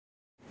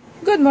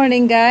Good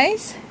morning,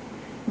 guys.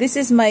 This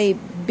is my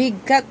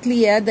big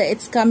Cattleya that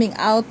it's coming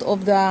out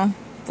of the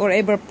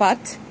forever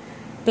pot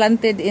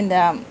planted in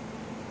the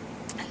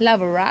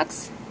lava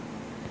rocks.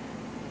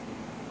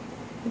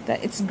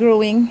 It's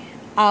growing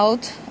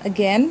out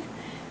again,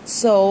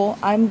 so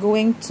I'm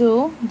going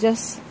to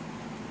just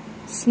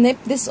snip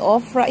this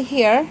off right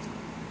here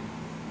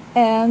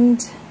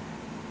and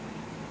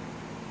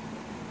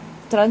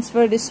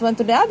transfer this one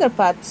to the other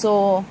pot.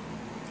 So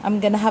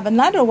I'm gonna have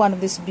another one of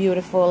this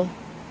beautiful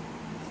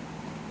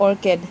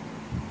orchid.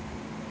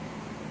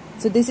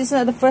 So this is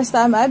not the first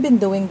time I've been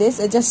doing this.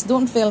 I just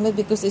don't film it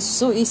because it's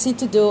so easy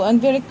to do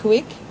and very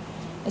quick.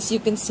 As you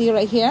can see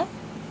right here,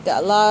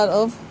 got a lot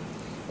of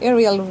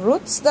aerial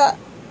roots that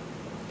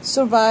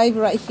survive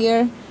right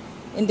here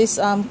in this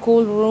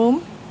cool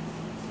room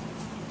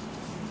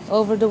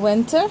over the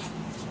winter.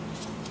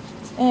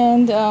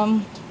 And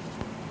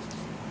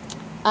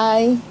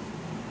I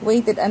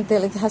waited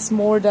until it has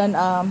more than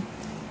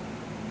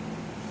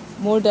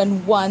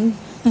one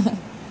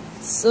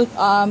so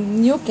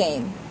new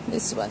cane,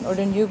 this one, or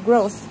the new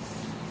growth.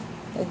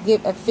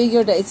 I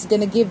figure that it's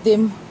gonna give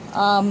them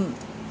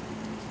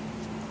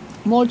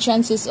more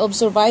chances of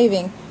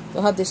surviving.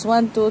 You have this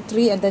 1, 2,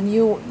 3, and the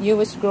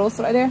newest growth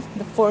right there,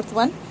 the fourth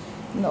one,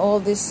 and all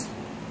these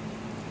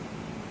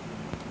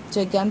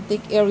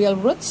gigantic aerial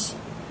roots.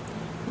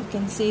 You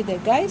can see there,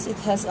 guys. It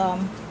has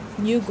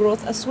new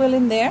growth as well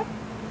in there,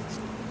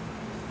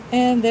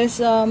 and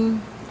there's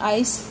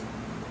ice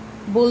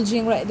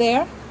bulging right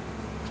there.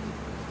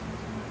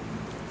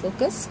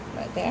 Focus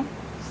right there.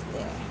 It's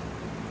there,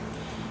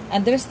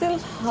 and they still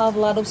have a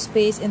lot of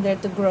space in there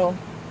to grow.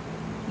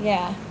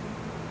 Yeah.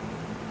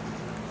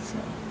 So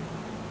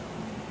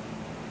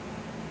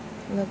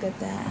look at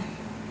that.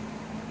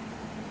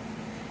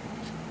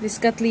 This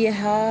Cattleya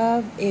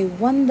have a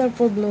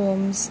wonderful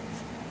blooms.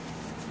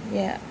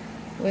 Yeah,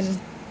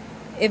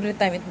 every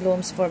time it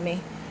blooms for me.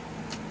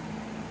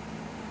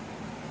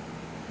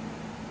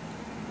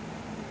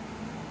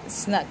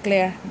 It's not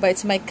clear, but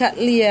it's my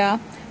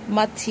Cattleya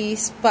Mati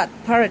Spot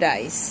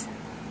Paradise.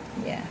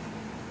 Yeah,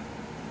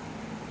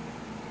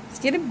 it's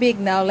getting big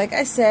now. Like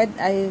I said,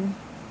 I've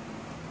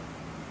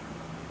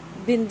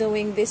been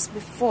doing this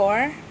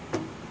before.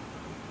 Look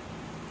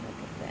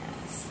at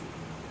this.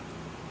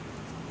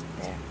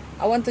 There.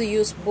 I want to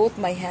use both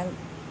my hand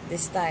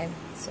this time.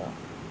 So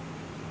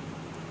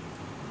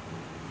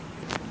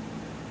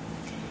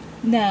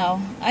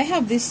now I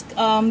have this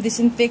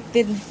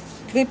disinfected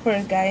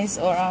clipper, guys,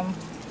 or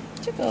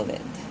what you call it?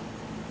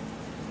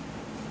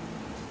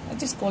 I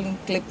just call them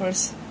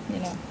clippers, you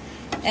know.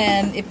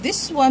 And if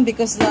this one,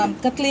 because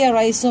Cattleya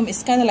rhizome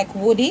is kind of like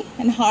woody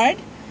and hard,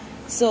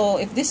 so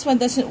if this one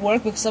doesn't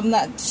work because I'm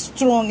not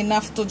strong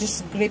enough to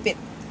just grip it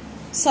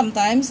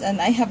sometimes, and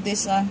I have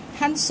this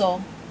handsaw,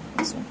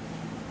 this one,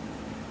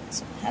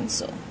 so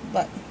handsaw,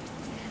 but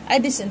I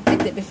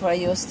disinfect it before I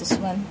use this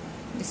one.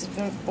 This is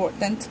very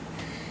important.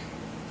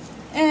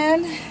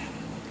 And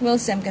we'll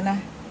see, I'm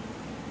gonna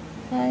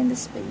find the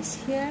space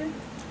here.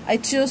 I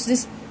choose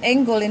this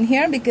angle in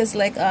here because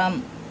like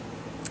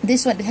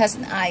this one, it has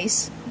an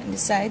ice on the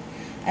side,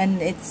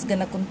 and it's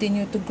gonna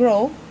continue to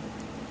grow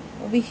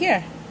over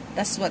here.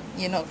 That's what,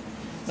 you know,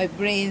 my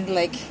brain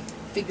like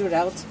figured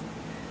out.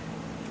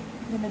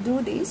 I'm gonna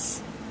do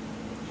this.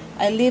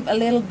 I leave a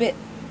little bit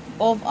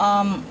of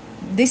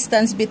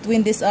distance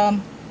between this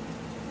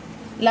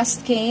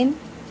last cane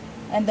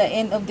and the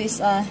end of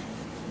this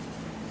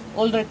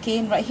older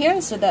cane right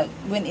here, so that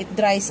when it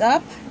dries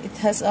up, it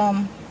has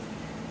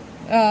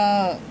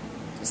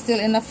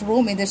still enough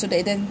room in there so that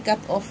it doesn't cut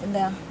off in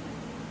the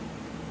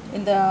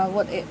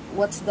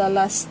what's the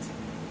last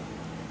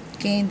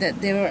cane that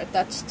they were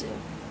attached to.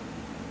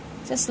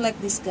 Just like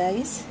this,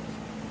 guys.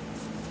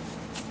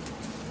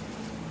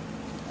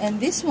 And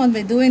this one,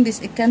 by doing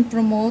this, it can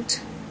promote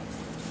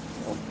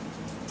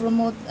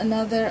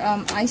another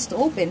eyes to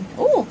open.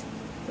 Oh,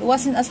 it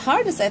wasn't as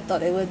hard as I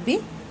thought it would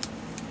be,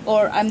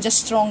 or I'm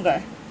just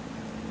stronger.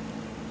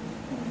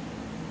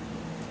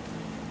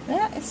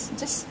 Yeah, it's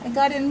just, I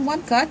got it in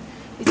one cut.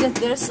 It's just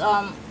there's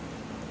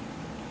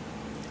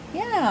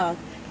yeah,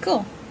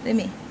 cool.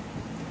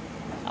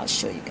 I'll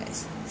show you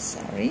guys.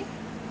 Sorry,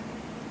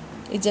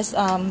 it just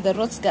the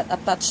roots got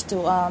attached to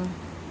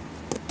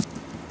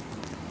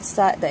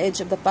the edge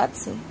of the pot.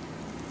 See,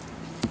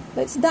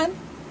 but it's done.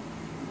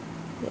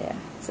 Yeah,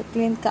 it's a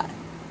clean cut.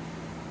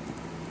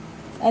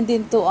 And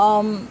then to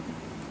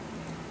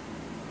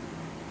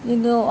you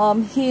know,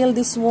 heal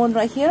this wound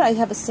right here, I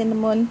have a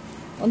cinnamon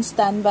on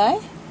standby.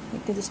 You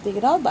can just pick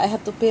it out, but I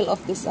have to peel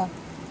off this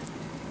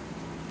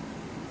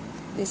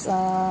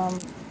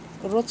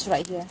roots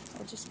right here.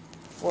 I'll just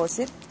force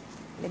it.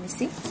 Let me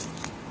see.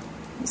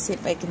 Let me see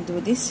if I can do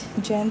this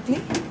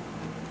gently.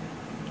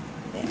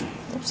 There.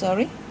 Oops,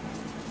 sorry.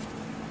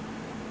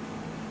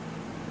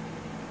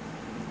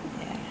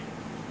 Yeah.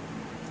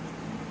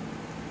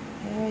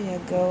 There you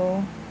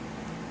go.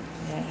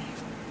 There.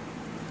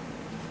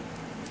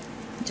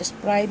 Just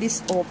pry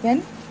this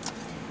open,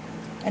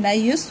 and I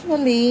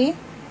usually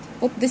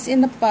put this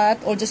in a pot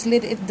or just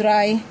let it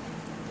dry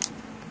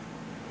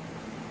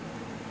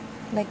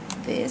like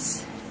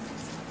this.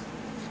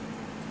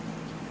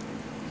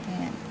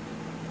 And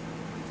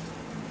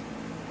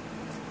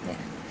yeah,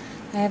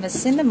 I have a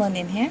cinnamon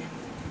in here.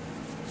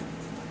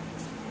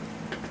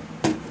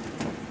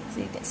 So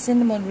you get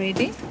cinnamon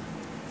ready.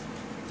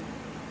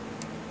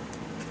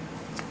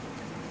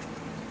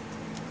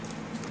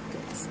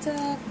 Good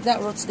stuff.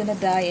 That root's gonna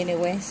die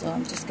anyway, so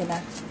I'm just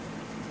gonna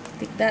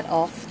pick that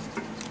off.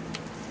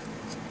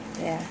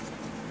 There.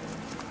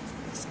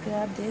 Let's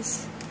grab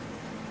this.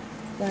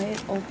 Pry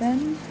it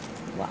open.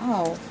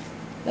 Wow.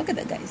 Look at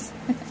that, guys.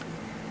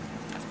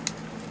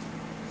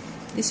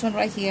 This one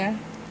right here,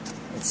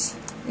 it's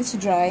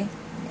dry.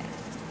 Yeah.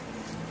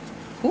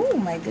 Oh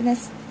my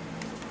goodness.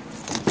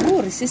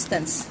 Oh,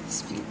 resistance.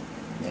 Speed.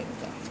 There we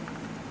go.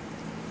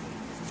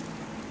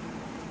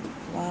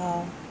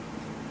 Wow.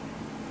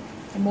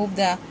 I move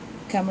the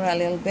camera a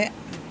little bit.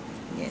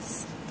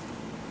 Yes.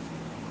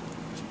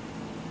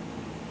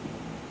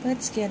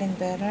 That's getting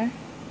better.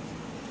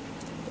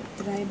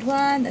 The dried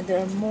one, and there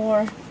are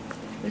more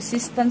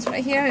resistance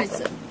right here.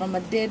 It's from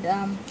a dead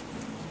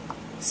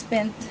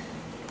spent.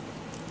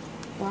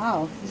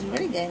 Wow, it's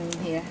really getting in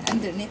here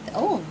underneath.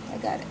 Oh, I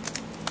got it.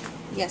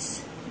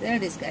 Yes, there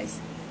it is, guys.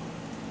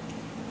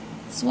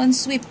 It's one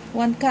sweep,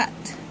 one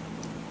cut.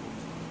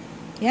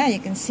 Yeah, you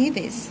can see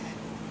this.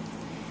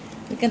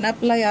 We can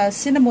apply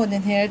cinnamon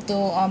in here to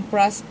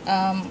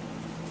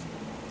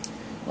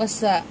what's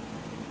that?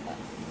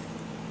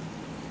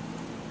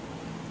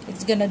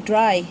 It's gonna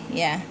dry.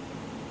 Yeah.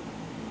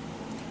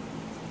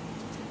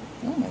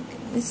 Oh my god,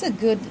 it's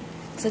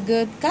a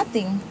good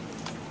cutting,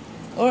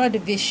 or a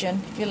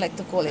division, if you like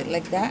to call it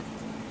like that.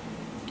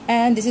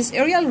 And this is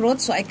aerial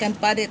root, so I can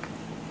put it.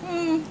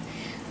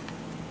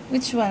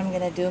 Which one I'm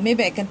gonna do?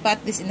 Maybe I can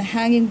put this in a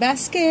hanging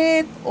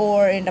basket,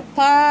 or in a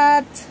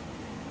pot,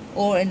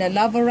 or in the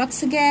lava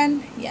rocks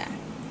again. Yeah.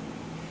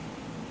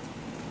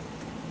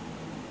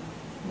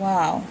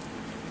 Wow.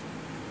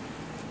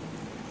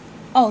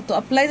 Oh, to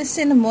apply the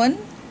cinnamon,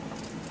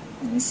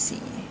 let me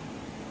see.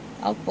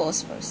 I'll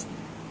pause first.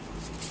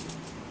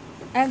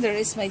 And there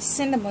is my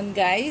cinnamon,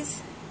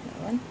 guys. That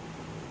one.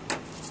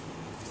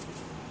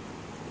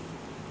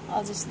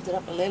 I'll just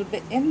drop a little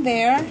bit in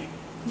there,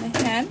 in my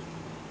hand,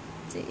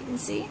 so you can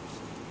see.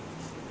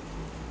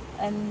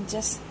 And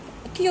just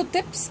a few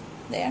tips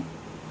there.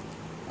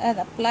 And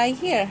apply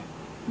here,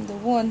 the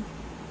one,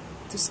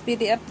 to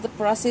speed up the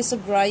process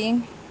of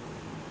drying.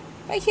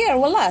 Right here,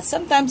 voila.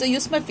 Sometimes I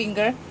use my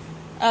finger.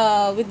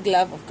 With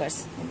glove, of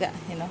course, like that,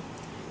 you know.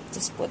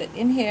 Just put it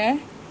in here.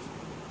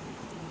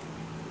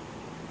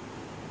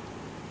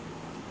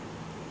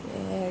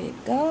 There you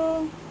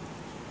go.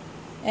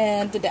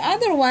 And to the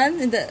other one,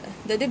 in the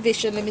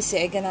division, let me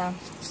see, I'm gonna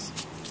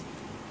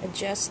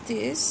adjust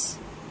this.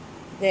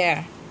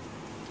 There.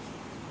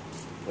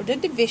 For the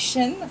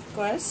division, of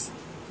course.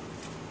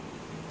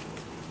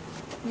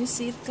 You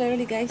see it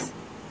clearly, guys?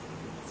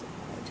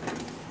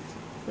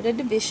 For the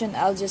division,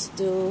 I'll just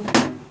do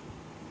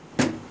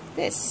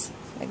this,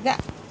 like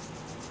that.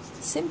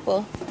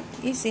 Simple,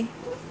 easy.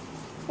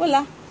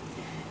 Voila.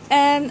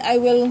 And I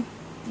will,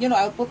 you know,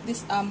 I'll put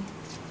this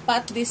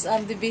pot this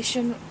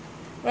division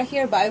right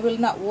here, but I will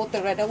not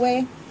water right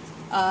away.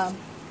 I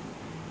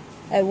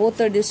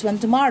water this one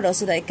tomorrow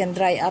so that it can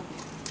dry up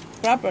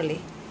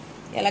properly.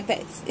 Yeah, like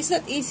that. It's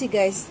that easy,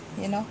 guys,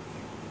 you know.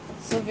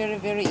 So very,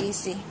 very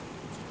easy.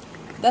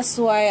 That's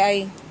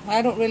why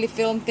I don't really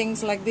film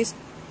things like this.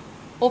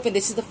 Open.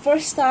 This is the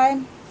first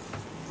time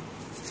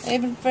I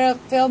even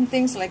film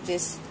things like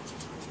this.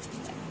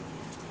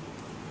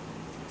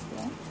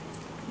 Yeah.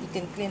 You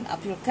can clean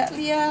up your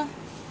Cattleya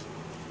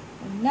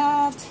or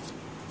not.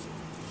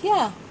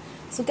 Yeah.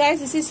 So guys,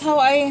 this is how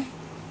I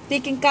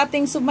taking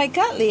cuttings of my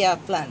Cattleya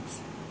plants.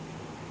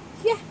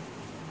 Yeah.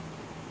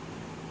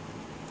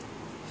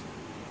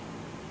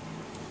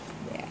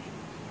 There.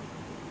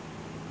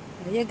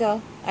 There you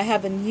go. I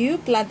have a new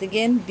plant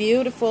again.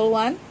 Beautiful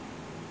one.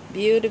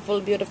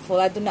 Beautiful,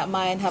 beautiful. I do not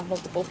mind have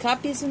multiple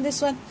copies in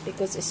this one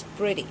because it's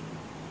pretty.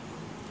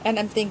 And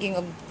I'm thinking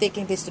of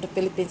taking this to the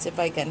Philippines if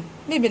I can.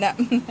 Maybe not.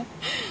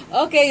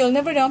 Okay, you'll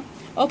never know.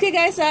 Okay,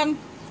 guys.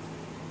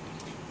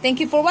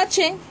 Thank you for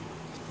watching.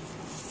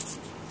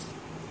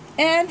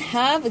 And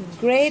have a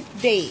great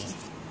day.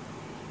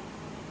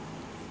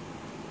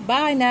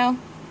 Bye now.